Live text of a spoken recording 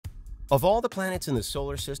Of all the planets in the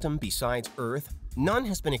solar system besides Earth, none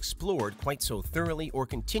has been explored quite so thoroughly or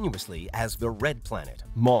continuously as the red planet,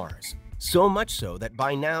 Mars. So much so that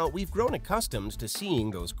by now we've grown accustomed to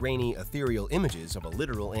seeing those grainy, ethereal images of a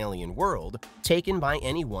literal alien world taken by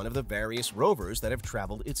any one of the various rovers that have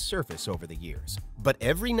traveled its surface over the years. But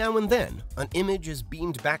every now and then, an image is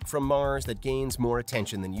beamed back from Mars that gains more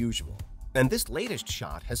attention than usual. And this latest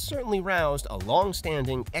shot has certainly roused a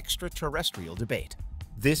long-standing extraterrestrial debate.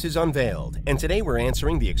 This is Unveiled, and today we're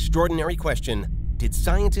answering the extraordinary question, did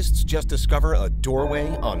scientists just discover a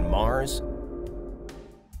doorway on Mars?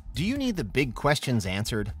 Do you need the big questions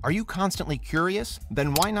answered? Are you constantly curious?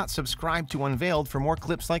 Then why not subscribe to Unveiled for more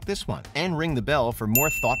clips like this one, and ring the bell for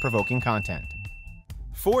more thought-provoking content.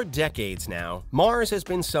 For decades now, Mars has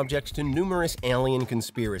been subject to numerous alien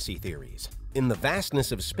conspiracy theories. In the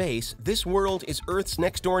vastness of space, this world is Earth's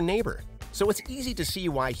next-door neighbor, so it's easy to see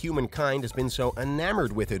why humankind has been so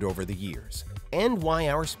enamored with it over the years, and why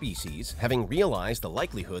our species, having realized the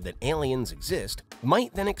likelihood that aliens exist,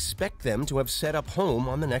 might then expect them to have set up home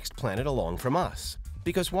on the next planet along from us.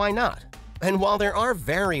 Because why not? And while there are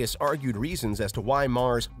various argued reasons as to why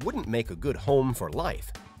Mars wouldn't make a good home for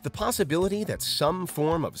life, the possibility that some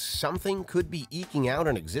form of something could be eking out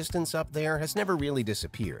an existence up there has never really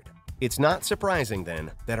disappeared. It's not surprising, then,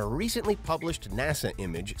 that a recently published NASA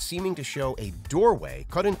image seeming to show a doorway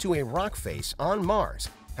cut into a rock face on Mars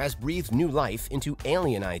has breathed new life into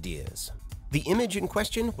alien ideas. The image in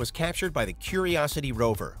question was captured by the Curiosity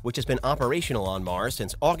rover, which has been operational on Mars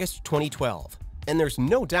since August 2012. And there's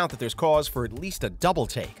no doubt that there's cause for at least a double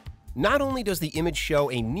take. Not only does the image show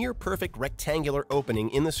a near-perfect rectangular opening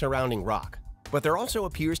in the surrounding rock, but there also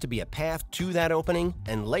appears to be a path to that opening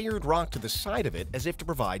and layered rock to the side of it as if to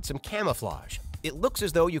provide some camouflage. It looks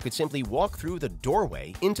as though you could simply walk through the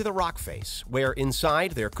doorway into the rock face, where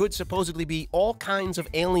inside there could supposedly be all kinds of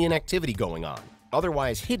alien activity going on,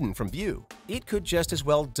 otherwise hidden from view. It could just as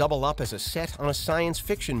well double up as a set on a science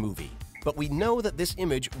fiction movie. But we know that this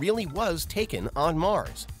image really was taken on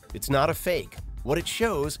Mars. It's not a fake. What it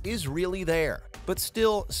shows is really there. But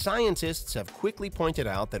still, scientists have quickly pointed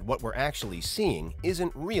out that what we're actually seeing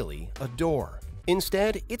isn't really a door.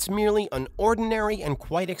 Instead, it's merely an ordinary and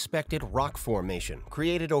quite expected rock formation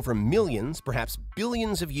created over millions, perhaps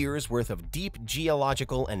billions of years worth of deep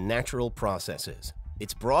geological and natural processes.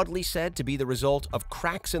 It's broadly said to be the result of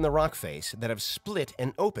cracks in the rock face that have split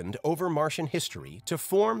and opened over Martian history to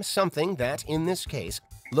form something that, in this case,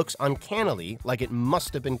 looks uncannily like it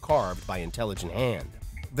must have been carved by intelligent hand.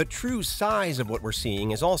 The true size of what we're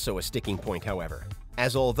seeing is also a sticking point, however,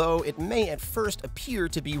 as although it may at first appear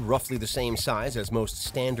to be roughly the same size as most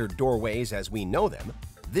standard doorways as we know them,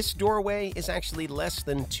 this doorway is actually less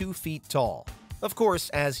than 2 feet tall. Of course,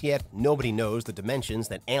 as yet, nobody knows the dimensions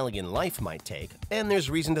that alien life might take, and there's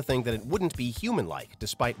reason to think that it wouldn't be human-like,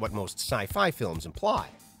 despite what most sci-fi films imply.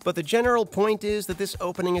 But the general point is that this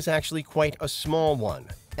opening is actually quite a small one,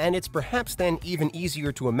 and it's perhaps then even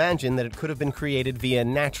easier to imagine that it could have been created via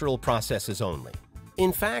natural processes only.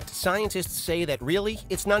 In fact, scientists say that really,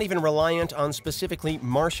 it's not even reliant on specifically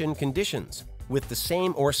Martian conditions, with the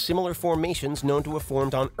same or similar formations known to have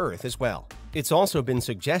formed on Earth as well. It's also been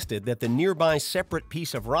suggested that the nearby separate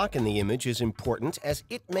piece of rock in the image is important, as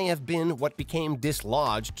it may have been what became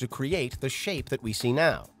dislodged to create the shape that we see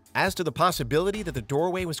now. As to the possibility that the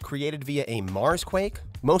doorway was created via a Marsquake,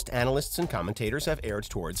 most analysts and commentators have erred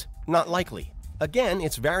towards not likely. Again,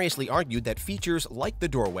 it's variously argued that features like the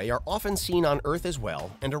doorway are often seen on Earth as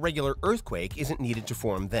well, and a regular earthquake isn't needed to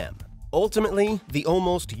form them. Ultimately, the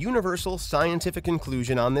almost universal scientific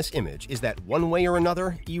conclusion on this image is that one way or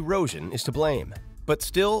another, erosion is to blame. But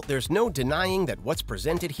still, there's no denying that what's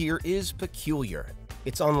presented here is peculiar.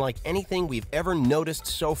 It's unlike anything we've ever noticed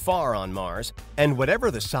so far on Mars, and whatever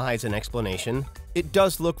the size and explanation, it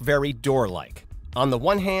does look very door-like. On the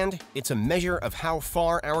one hand, it's a measure of how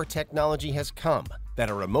far our technology has come, that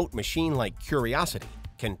a remote machine like Curiosity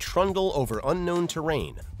can trundle over unknown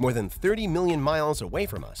terrain more than 30 million miles away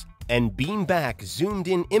from us and beam back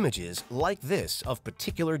zoomed-in images like this of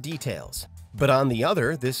particular details. But on the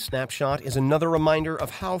other, this snapshot is another reminder of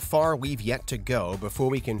how far we've yet to go before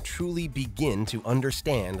we can truly begin to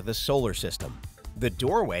understand the solar system. The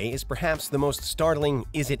doorway is perhaps the most startling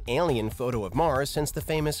 "is it alien" photo of Mars since the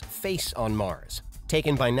famous Face on Mars,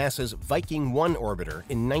 taken by NASA's Viking 1 orbiter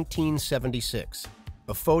in 1976.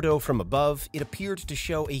 A photo from above, it appeared to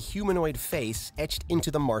show a humanoid face etched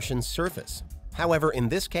into the Martian surface. However, in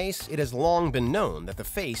this case, it has long been known that the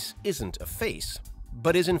face isn't a face,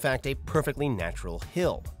 but is in fact a perfectly natural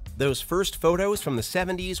hill. Those first photos from the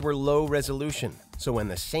 70s were low resolution, so when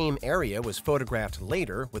the same area was photographed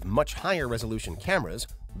later with much higher resolution cameras,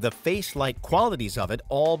 The face-like qualities of it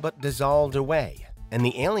all but dissolved away, and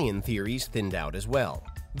the alien theories thinned out as well.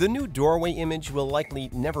 The new doorway image will likely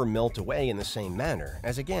never melt away in the same manner,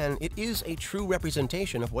 as again, it is a true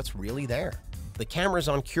representation of what's really there. The cameras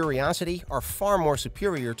on Curiosity are far more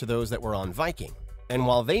superior to those that were on Viking, and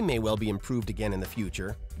while they may well be improved again in the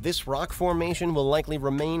future, this rock formation will likely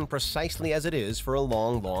remain precisely as it is for a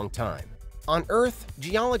long, long time. On Earth,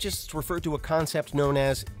 geologists refer to a concept known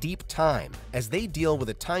as deep time, as they deal with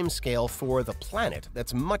a timescale for the planet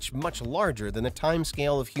that's much, much larger than the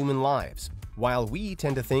timescale of human lives. While we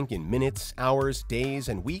tend to think in minutes, hours, days,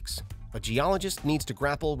 and weeks, a geologist needs to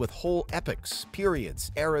grapple with whole epochs,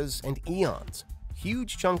 periods, eras, and eons.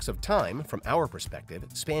 Huge chunks of time, from our perspective,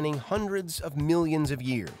 spanning hundreds of millions of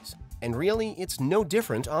years. And really, it's no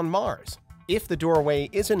different on Mars. If the doorway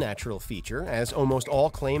is a natural feature, as almost all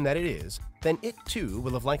claim that it is, then it too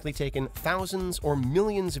will have likely taken thousands or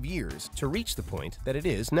millions of years to reach the point that it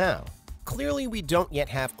is now. Clearly, we don't yet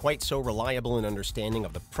have quite so reliable an understanding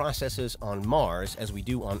of the processes on Mars as we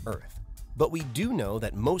do on Earth. But we do know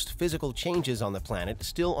that most physical changes on the planet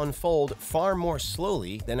still unfold far more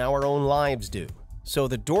slowly than our own lives do. So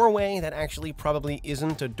the doorway that actually probably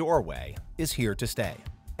isn't a doorway is here to stay.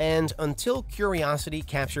 And until Curiosity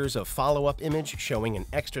captures a follow-up image showing an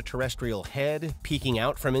extraterrestrial head peeking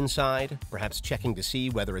out from inside, perhaps checking to see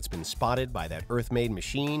whether it's been spotted by that Earth-made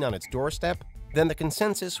machine on its doorstep, then the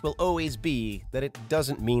consensus will always be that it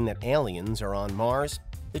doesn't mean that aliens are on Mars.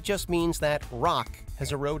 It just means that rock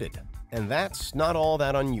has eroded. And that's not all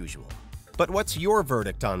that unusual. But what's your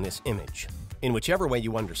verdict on this image? In whichever way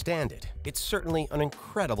you understand it, it's certainly an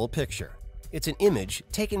incredible picture. It's an image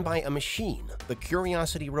taken by a machine, the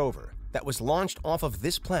Curiosity Rover, that was launched off of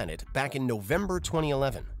this planet back in November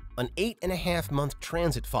 2011. An 8.5-month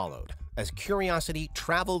transit followed as Curiosity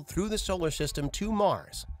traveled through the solar system to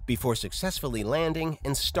Mars before successfully landing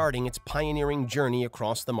and starting its pioneering journey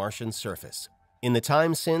across the Martian surface. In the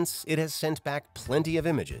time since, it has sent back plenty of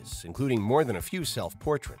images, including more than a few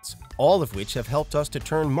self-portraits, all of which have helped us to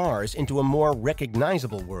turn Mars into a more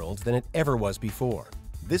recognizable world than it ever was before.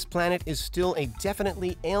 This planet is still a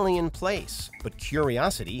definitely alien place, but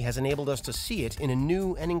Curiosity has enabled us to see it in a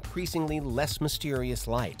new and increasingly less mysterious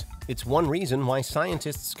light. It's one reason why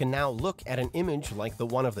scientists can now look at an image like the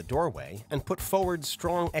one of the doorway and put forward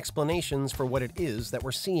strong explanations for what it is that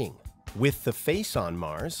we're seeing. With the face on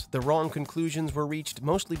Mars, the wrong conclusions were reached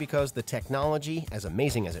mostly because the technology, as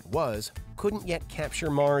amazing as it was, couldn't yet capture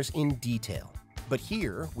Mars in detail. But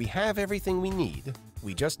here, we have everything we need.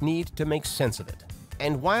 We just need to make sense of it.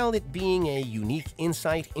 And while it being a unique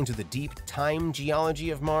insight into the deep time geology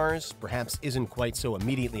of Mars perhaps isn't quite so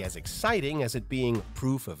immediately as exciting as it being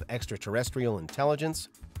proof of extraterrestrial intelligence,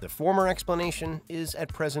 the former explanation is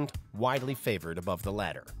at present widely favored above the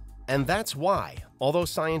latter. And that's why, although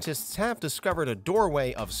scientists have discovered a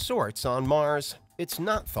doorway of sorts on Mars, it's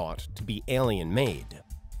not thought to be alien-made.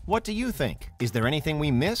 What do you think? Is there anything we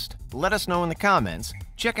missed? Let us know in the comments.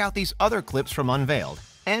 Check out these other clips from Unveiled,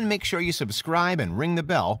 and make sure you subscribe and ring the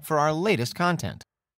bell for our latest content.